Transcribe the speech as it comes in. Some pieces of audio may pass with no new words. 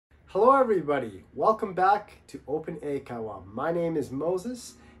Hello everybody, welcome back to Open Eikaiwa. My name is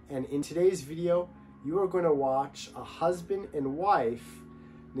Moses, and in today's video you are going to watch a husband and wife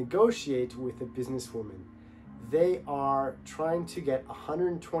negotiate with a businesswoman. They are trying to get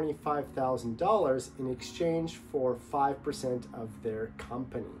 $125,000 in exchange for 5% of their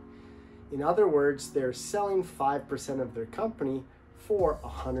company. In other words, they're selling 5% of their company for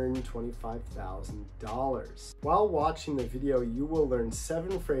 $125,000. While watching the video, you will learn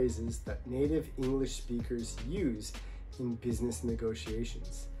 7 phrases that native English speakers use in business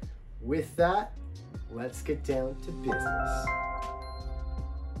negotiations. With that, let's get down to business.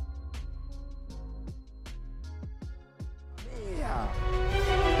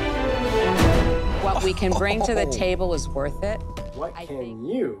 What we can bring to the table is worth it. What can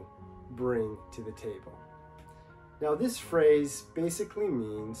you bring to the table? Now, this phrase basically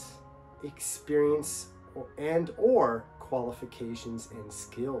means experience or qualifications and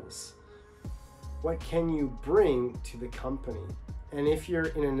skills. What can you bring to the company? And if you're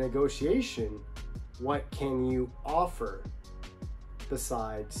in a negotiation, what can you offer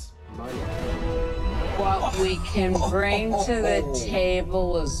besides money? What we can bring to the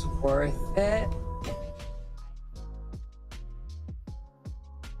table is worth it.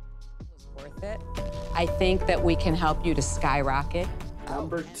 I think that we can help you to skyrocket.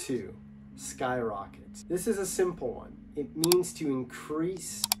 Number 2, skyrocket. This is a simple one. It means to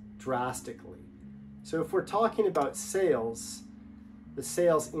increase drastically. So if we're talking about sales, the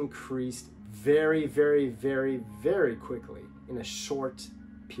sales increased very, very, very, very quickly in a short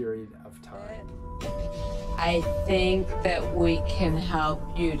period of time. I think that we can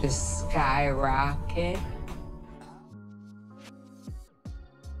help you to skyrocket.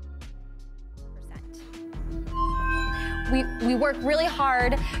 We work really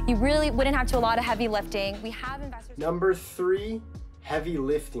hard. You really wouldn't have to do a lot of heavy lifting. We have investors. Number 3, heavy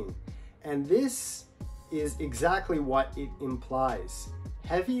lifting. And this is exactly what it implies.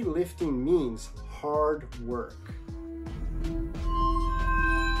 Heavy lifting means hard work.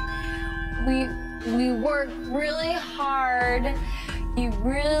 We work really hard. You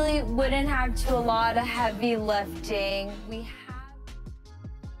really wouldn't have to do a lot of heavy lifting.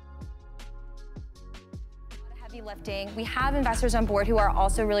 We have investors on board who are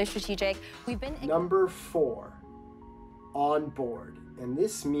also really strategic. Number 4, on board. And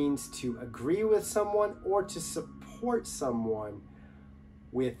this means to agree with someone or to support someone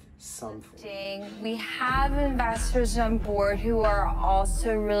with something. We have investors on board who are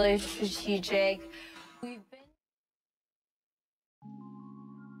also really strategic. We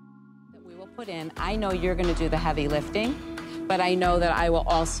will put in, I know you're going to do the heavy lifting, but I know that I will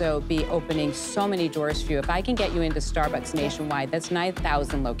also be opening so many doors for you. If I can get you into Starbucks nationwide, that's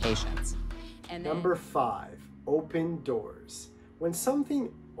 9,000 locations. And Number 5, open doors. When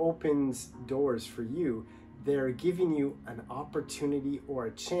something opens doors for you, they're giving you an opportunity or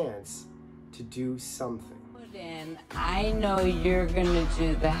a chance to do something. Put in, I know you're gonna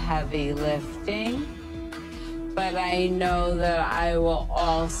do the heavy lifting, but I know that I will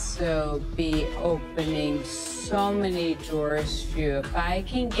also be opening so many doors for you. If I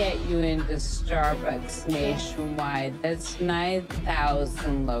can get you into Starbucks nationwide, that's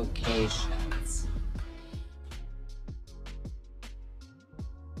 9,000 locations.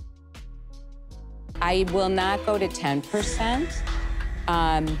 I will not go to 10%.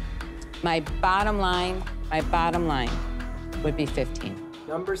 My bottom line would be 15.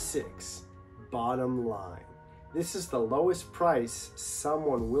 Number 6, bottom line. This is the lowest price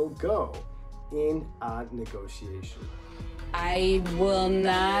someone will go in a negotiation. I will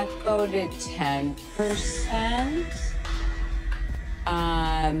not go to 10%.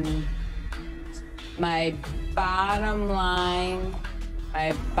 My bottom line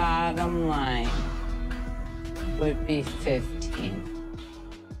would be 15.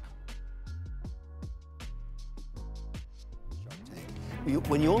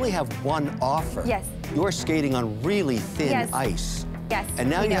 When you only have one offer, Yes. You're skating on really thin ice. Yes. And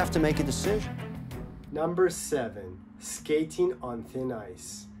now you have to make a decision. Number 7, skating on thin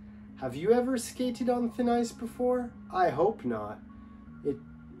ice. Have you ever skated on thin ice before? I hope not. It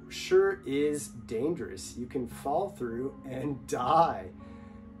sure is dangerous. You can fall through and die.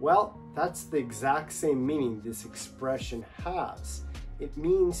 Well, that's the exact same meaning this expression has. It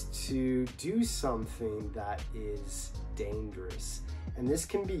means to do something that is dangerous. And this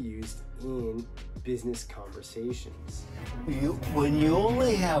can be used in business conversations. When you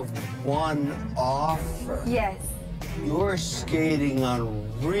only have one offer, Yes. you're skating on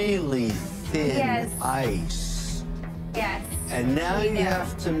really thin ice. Yes. And now you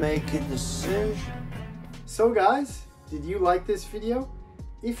have to make a decision. So guys, did you like this video?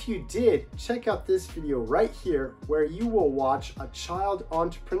 If you did, check out this video right here where you will watch a child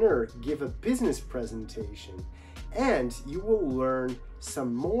entrepreneur give a business presentation and you will learn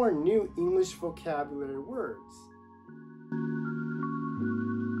some more new English vocabulary words.